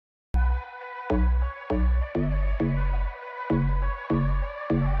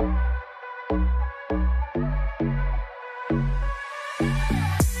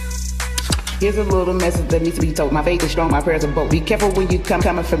Here's a little message that needs to be told. My faith is strong, my prayers are bold. Be careful when you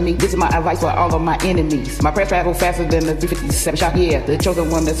coming for me. This is my advice for all of my enemies. My prayers travel faster than the 357 shot. Yeah, the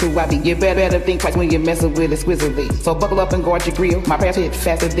chosen one, that's who I be. You better think twice when you're messing with Exquisitely. So buckle up and guard your grill. My prayers hit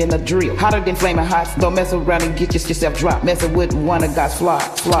faster than a drill. Hotter than flaming hot. Don't mess around and get yourself dropped. Messing with one of God's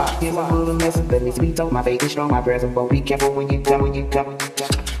flocks. Here's a little message that needs to be told. My faith is strong, my prayers are bold. Be careful when you come.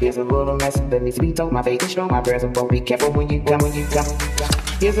 Here's a little message that needs to be told. My faith is strong, my prayers are bold. Be careful when you come.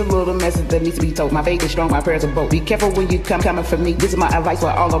 Here's a little message that needs to be told. My faith is strong, my prayers are bold. Be careful when you coming for me. This is my advice for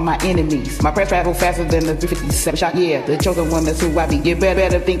all of my enemies. My prayers travel faster than the 357 shot. Yeah, the chosen one, that's who I be. You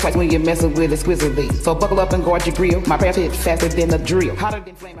better think twice when you're messing with Exquisitely. So buckle up and guard your grill. My prayers hit faster than a drill. Hotter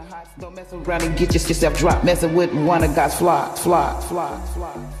than flaming hot. Don't mess around and get yourself dropped. Messing with one of God's flocks.